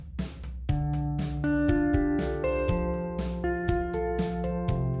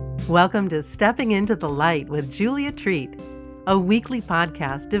Welcome to Stepping into the Light with Julia Treat, a weekly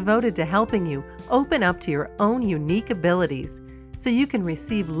podcast devoted to helping you open up to your own unique abilities so you can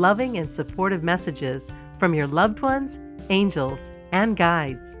receive loving and supportive messages from your loved ones, angels, and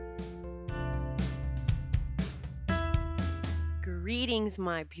guides. Greetings,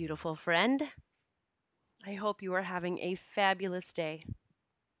 my beautiful friend. I hope you are having a fabulous day.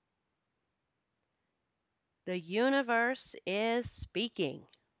 The universe is speaking.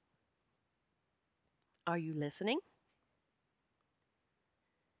 Are you listening?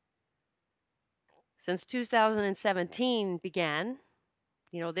 Since 2017 began,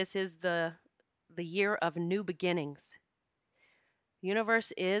 this is the year of new beginnings. The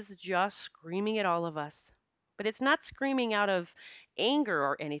universe is just screaming at all of us. But it's not screaming out of anger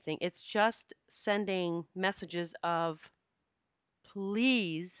or anything. It's just sending messages of,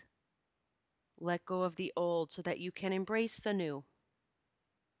 please let go of the old so that you can embrace the new.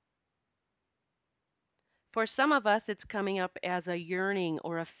 For some of us, it's coming up as a yearning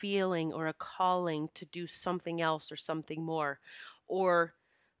or a feeling or a calling to do something else or something more, or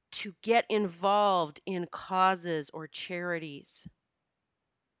to get involved in causes or charities.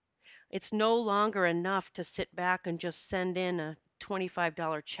 It's no longer enough to sit back and just send in a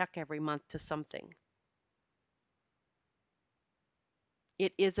 $25 check every month to something.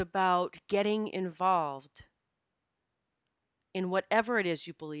 It is about getting involved in whatever it is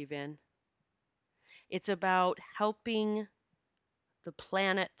you believe in. It's about helping the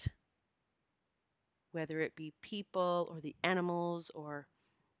planet, whether it be people or the animals or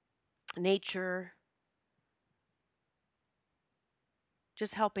nature,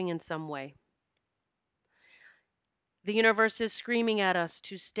 just helping in some way. The universe is screaming at us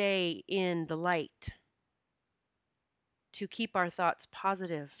to stay in the light, to keep our thoughts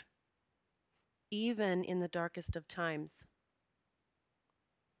positive, even in the darkest of times.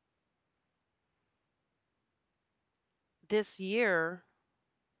 This year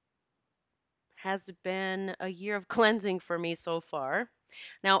has been a year of cleansing for me so far.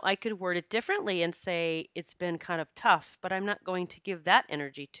 Now, I could word it differently and say it's been kind of tough, but I'm not going to give that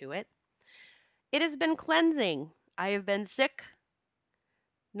energy to it. It has been cleansing. I have been sick,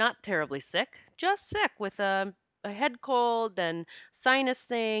 not terribly sick, just sick with a head cold and sinus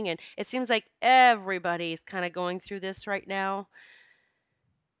thing. And it seems like everybody's kind of going through this right now.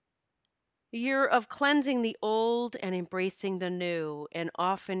 A year of cleansing the old and embracing the new. And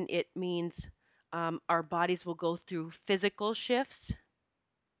often it means our bodies will go through physical shifts.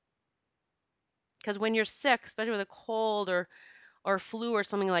 Because when you're sick, especially with a cold or flu or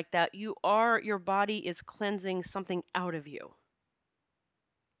something like that, your body is cleansing something out of you.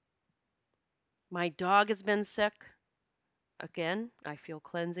 My dog has been sick. Again, I feel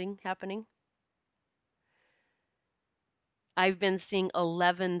cleansing happening. I've been seeing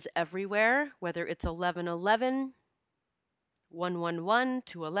 11s everywhere, whether it's 1111, 111,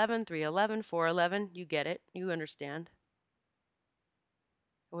 211, 311, 411. You get it. You understand.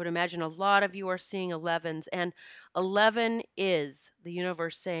 I would imagine a lot of you are seeing 11s, and 11 is the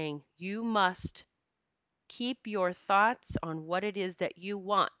universe saying you must keep your thoughts on what it is that you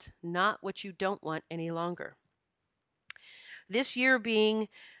want, not what you don't want any longer. This year being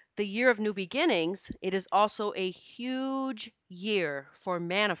the year of new beginnings, it is also a huge year for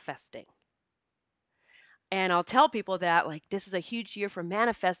manifesting. And I'll tell people that, like, this is a huge year for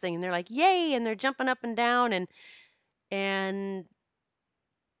manifesting, and they're like, yay, and they're jumping up and down, and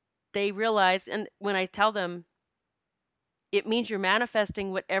they realize, and when I tell them, it means you're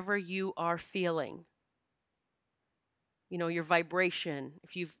manifesting whatever you are feeling. Your vibration.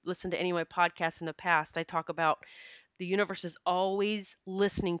 If you've listened to any of my podcasts in the past, I talk about the universe is always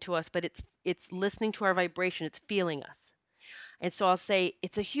listening to us, but it's listening to our vibration. It's feeling us. And so I'll say,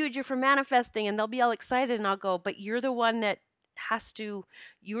 it's a huge year for manifesting, and they'll be all excited, and I'll go, but you're the one that has to,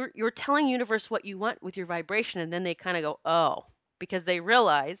 you're telling universe what you want with your vibration. And then they kind of go, oh, because they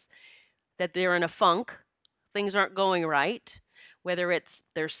realize that they're in a funk, things aren't going right, whether it's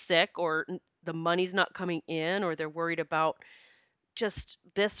they're sick or the money's not coming in, or they're worried about just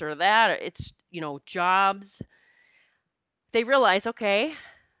this or that. It's, jobs. They realize, okay,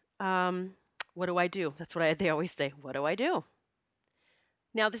 what do I do? That's what they always say. What do I do?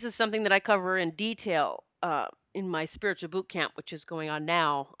 Now, this is something that I cover in detail in my spiritual boot camp, which is going on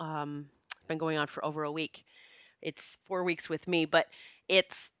now. It's been going on for over a week. It's 4 weeks with me, but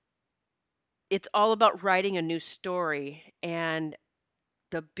it's all about writing a new story. And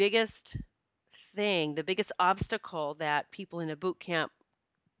the biggest obstacle that people in a boot camp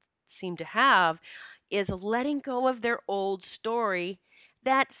seem to have is letting go of their old story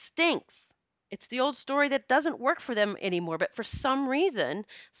that stinks. It's the old story that doesn't work for them anymore, but for some reason,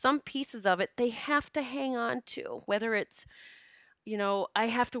 some pieces of it they have to hang on to. Whether it's, I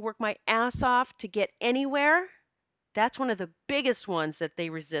have to work my ass off to get anywhere. That's one of the biggest ones that they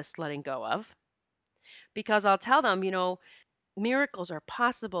resist letting go of. Because I'll tell them, miracles are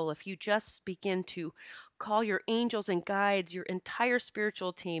possible if you just begin to call your angels and guides, your entire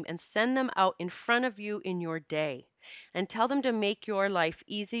spiritual team, and send them out in front of you in your day and tell them to make your life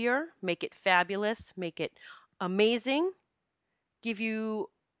easier, make it fabulous, make it amazing, give you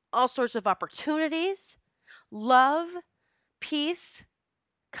all sorts of opportunities, love, peace,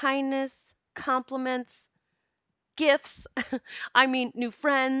 kindness, compliments, gifts. I mean, new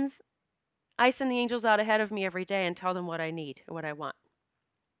friends. I send the angels out ahead of me every day and tell them what I need and what I want.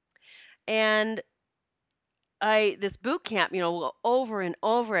 And this boot camp, over and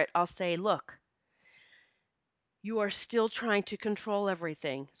over it, I'll say, look, you are still trying to control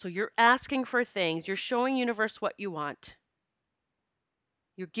everything. So you're asking for things. You're showing universe what you want.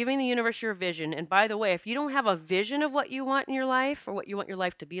 You're giving the universe your vision. And by the way, if you don't have a vision of what you want in your life or what you want your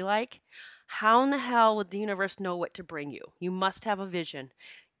life to be like, how in the hell would the universe know what to bring you? You must have a vision,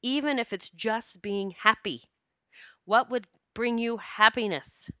 even if it's just being happy. What would bring you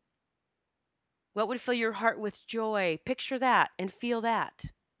happiness? What would fill your heart with joy? Picture that and feel that.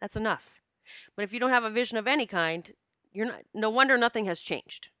 That's enough. But if you don't have a vision of any kind, no wonder nothing has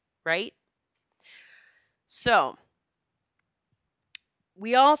changed, right? So,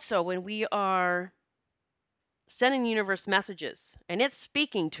 we also, when we are sending the universe messages and it's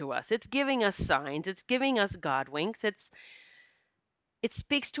speaking to us, it's giving us signs, it's giving us God winks, it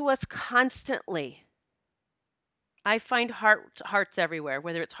speaks to us constantly. I find hearts everywhere,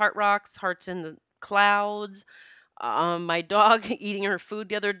 whether it's heart rocks, hearts in the clouds. My dog eating her food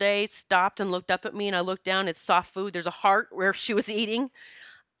the other day stopped and looked up at me, and I looked down. It's soft food. There's a heart where she was eating.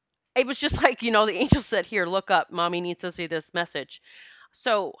 It was just like, the angel said, here, look up. Mommy needs to see this message.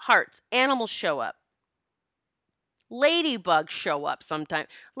 So hearts, animals show up. Ladybugs show up sometimes.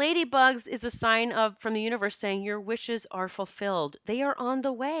 Ladybugs is a sign from the universe saying your wishes are fulfilled. They are on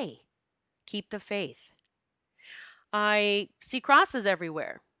the way. Keep the faith. I see crosses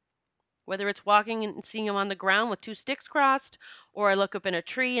everywhere, whether it's walking and seeing them on the ground with two sticks crossed, or I look up in a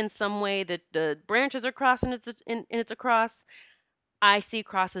tree in some way that the branches are crossed and it's a cross. I see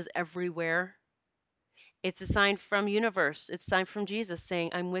crosses everywhere. It's a sign from universe. It's a sign from Jesus saying,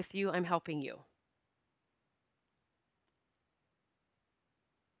 I'm with you, I'm helping you.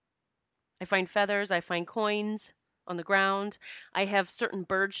 I find feathers, I find coins on the ground. I have certain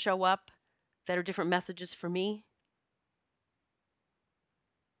birds show up that are different messages for me.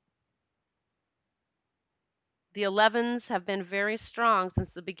 The 11s have been very strong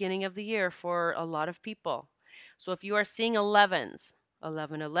since the beginning of the year for a lot of people. So if you are seeing 11s,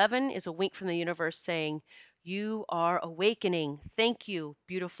 1111 is a wink from the universe saying, you are awakening. Thank you,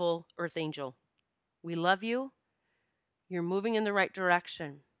 beautiful earth angel. We love you. You're moving in the right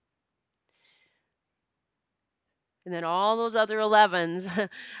direction. And then all those other 11s,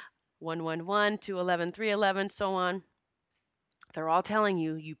 111, 211, 311, so on, they're all telling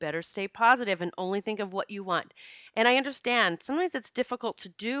you, you better stay positive and only think of what you want. And I understand sometimes it's difficult to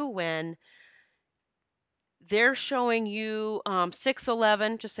do when they're showing you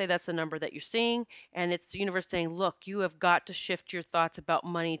 611, just say that's the number that you're seeing, and it's the universe saying, look, you have got to shift your thoughts about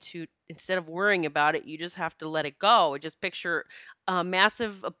money to, instead of worrying about it, you just have to let it go. Just picture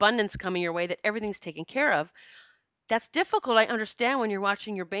massive abundance coming your way, that everything's taken care of. That's difficult, I understand, when you're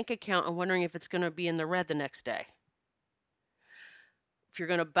watching your bank account and wondering if it's going to be in the red the next day, if you're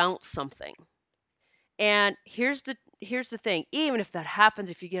going to bounce something. And here's the thing, even if that happens,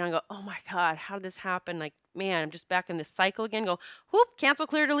 if you get on and go, oh my God, how did this happen? Like, man, I'm just back in this cycle again. Go, whoop, cancel,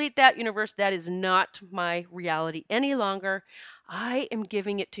 clear, delete that, universe. That is not my reality any longer. I am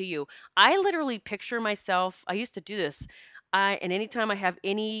giving it to you. I literally picture myself, I used to do this, and anytime I have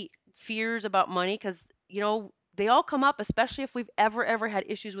any fears about money, because, they all come up, especially if we've ever had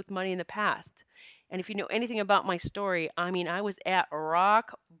issues with money in the past. And if you know anything about my story, I mean, I was at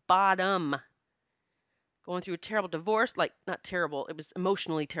rock bottom, going through a terrible divorce, like not terrible, it was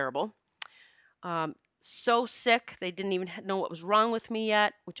emotionally terrible. So sick, they didn't even know what was wrong with me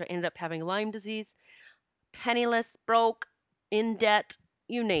yet, which I ended up having Lyme disease. Penniless, broke, in debt,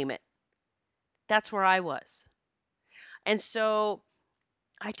 you name it. That's where I was. And so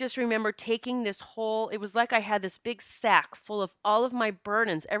I just remember taking this whole, it was like I had this big sack full of all of my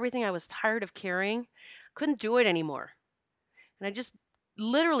burdens, everything I was tired of carrying, couldn't do it anymore. And I just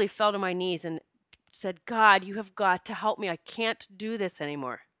literally fell to my knees and said, God, you have got to help me. I can't do this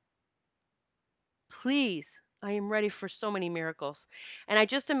anymore. Please, I am ready for so many miracles. And I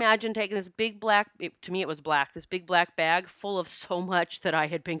just imagine taking this big to me it was black, this big black bag full of so much that I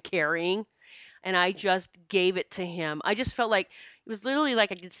had been carrying. And I just gave it to him. I just felt like it was literally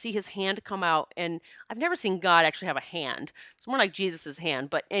like I could see his hand come out. And I've never seen God actually have a hand. It's more like Jesus's hand.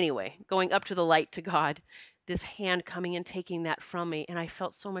 But anyway, going up to the light to God, this hand coming and taking that from me. And I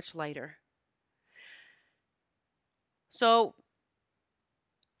felt so much lighter. So,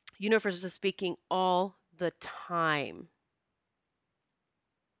 universe is speaking all the time.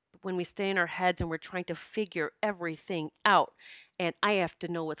 But when we stay in our heads and we're trying to figure everything out, and I have to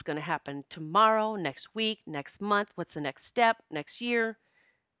know what's going to happen tomorrow, next week, next month, what's the next step, next year,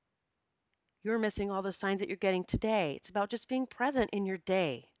 you're missing all the signs that you're getting today. It's about just being present in your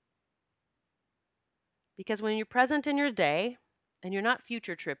day. Because when you're present in your day and you're not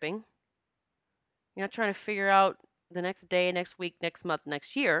future tripping, you're not trying to figure out the next day, next week, next month,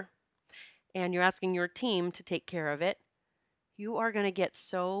 next year, and you're asking your team to take care of it, you are going to get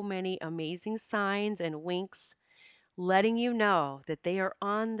so many amazing signs and winks letting you know that they are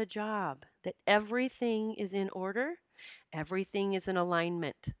on the job, that everything is in order, everything is in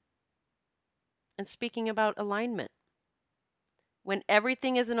alignment. And speaking about alignment, when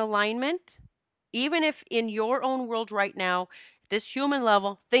everything is in alignment, even if in your own world right now, this human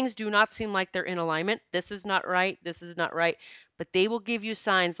level, things do not seem like they're in alignment. This is not right. This is not right. But they will give you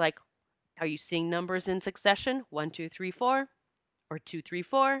signs like, are you seeing numbers in succession? 1, 2, 3, 4, or 2, 3,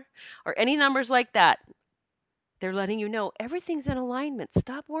 4, or any numbers like that. They're letting you know everything's in alignment.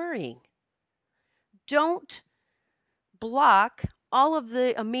 Stop worrying. Don't block all of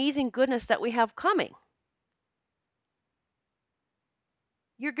the amazing goodness that we have coming.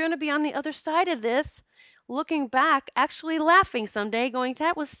 You're going to be on the other side of this, looking back, actually laughing someday, going,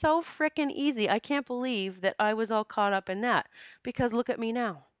 that was so frickin' easy. I can't believe that I was all caught up in that, because look at me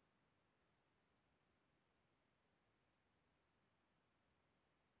now.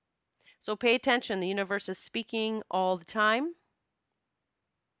 So pay attention. The universe is speaking all the time.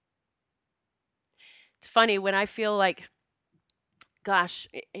 It's funny when I feel like, gosh,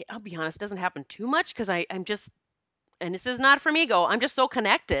 I'll be honest, it doesn't happen too much because I'm just, and this is not from ego, I'm just so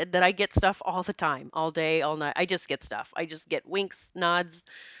connected that I get stuff all the time, all day, all night. I just get stuff. I just get winks, nods,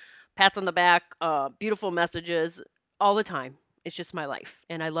 pats on the back, beautiful messages all the time. It's just my life.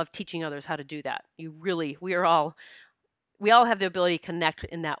 And I love teaching others how to do that. We all have the ability to connect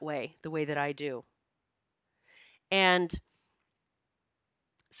in that way, the way that I do. And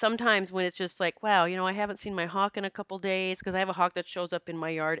sometimes when it's just like, wow, I haven't seen my hawk in a couple days, because I have a hawk that shows up in my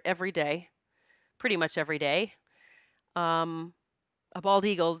yard every day, pretty much every day. A bald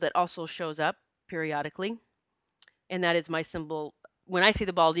eagle that also shows up periodically. And that is my symbol. When I see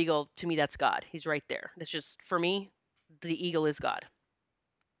the bald eagle, to me, that's God. He's right there. That's just, for me, the eagle is God.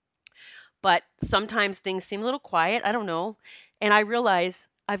 But sometimes things seem a little quiet. I don't know. And I realize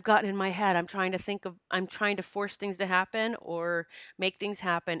I've gotten in my head. I'm trying to force things to happen or make things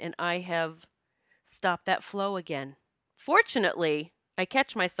happen. And I have stopped that flow again. Fortunately, I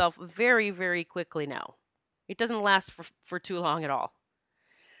catch myself very, very quickly now. It doesn't last for too long at all.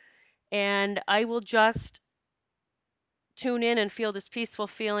 And I will just tune in and feel this peaceful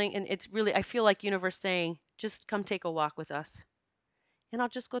feeling. And it's really, I feel like universe saying, just come take a walk with us. And I'll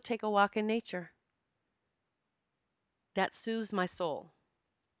just go take a walk in nature. That soothes my soul.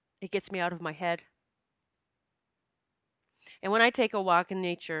 It gets me out of my head. And when I take a walk in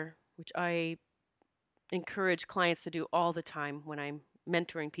nature, which I encourage clients to do all the time when I'm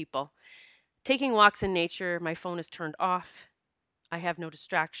mentoring people, taking walks in nature, my phone is turned off. I have no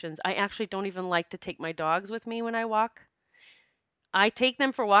distractions. I actually don't even like to take my dogs with me when I walk. I take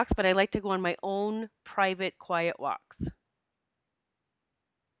them for walks, but I like to go on my own private, quiet walks.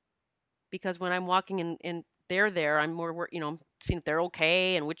 Because when I'm walking and they're there, I'm more, seeing if they're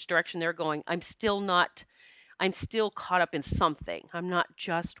okay and which direction they're going. I'm still caught up in something. I'm not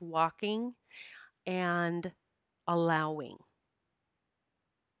just walking and allowing.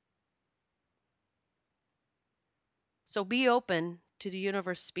 So be open to the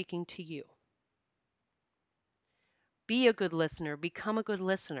universe speaking to you. Be a good listener. Become a good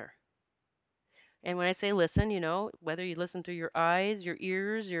listener. And when I say listen, whether you listen through your eyes, your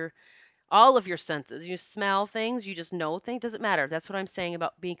ears, all of your senses, you smell things, you just know things, doesn't matter. That's what I'm saying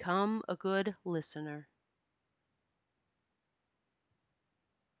about become a good listener.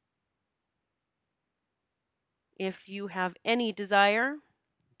 If you have any desire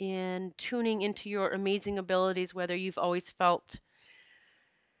in tuning into your amazing abilities, whether you've always felt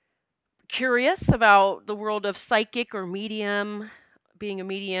curious about the world of psychic or medium, being a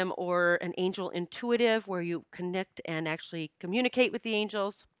medium, or an angel intuitive where you connect and actually communicate with the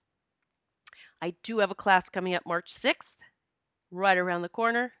angels, I do have a class coming up March 6th, right around the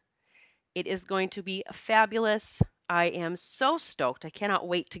corner. It is going to be fabulous. I am so stoked. I cannot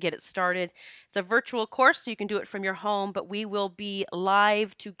wait to get it started. It's a virtual course, so you can do it from your home, but we will be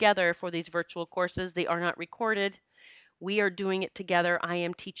live together for these virtual courses. They are not recorded. We are doing it together. I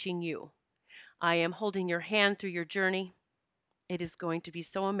am teaching you. I am holding your hand through your journey. It is going to be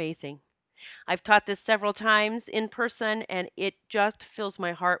so amazing. I've taught this several times in person, and it just fills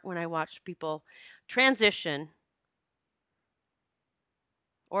my heart when I watch people transition,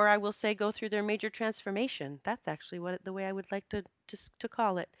 or I will say go through their major transformation. That's actually the way I would like to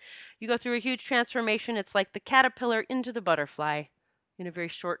call it. You go through a huge transformation. It's like the caterpillar into the butterfly in a very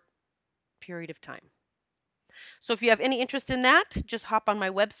short period of time. So if you have any interest in that, just hop on my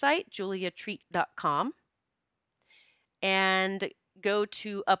website, juliatreat.com, and go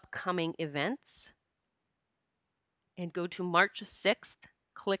to upcoming events and go to March 6th.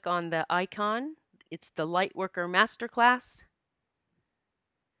 Click on the icon. It's the Lightworker Masterclass.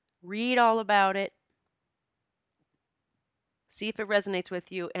 Read all about it. See if it resonates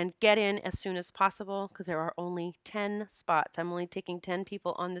with you, and get in as soon as possible because there are only 10 spots. I'm only taking 10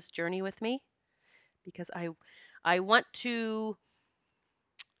 people on this journey with me because I want to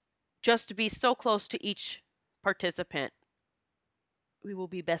just be so close to each participant. We will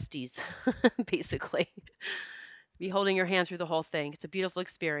be besties, basically. Be holding your hand through the whole thing. It's a beautiful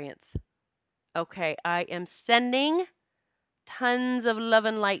experience. Okay, I am sending tons of love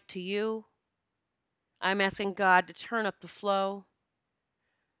and light to you. I'm asking God to turn up the flow.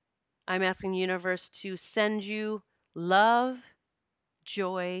 I'm asking the universe to send you love,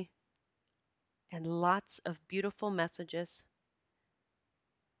 joy, and lots of beautiful messages.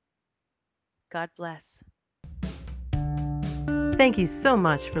 God bless. Thank you so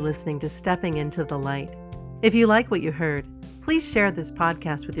much for listening to Stepping into the Light. If you like what you heard, please share this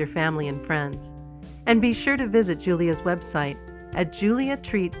podcast with your family and friends. And be sure to visit Julia's website at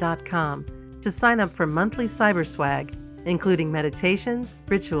juliatreat.com to sign up for monthly cyber swag, including meditations,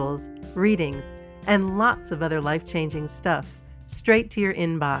 rituals, readings, and lots of other life-changing stuff straight to your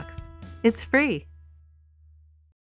inbox. It's free.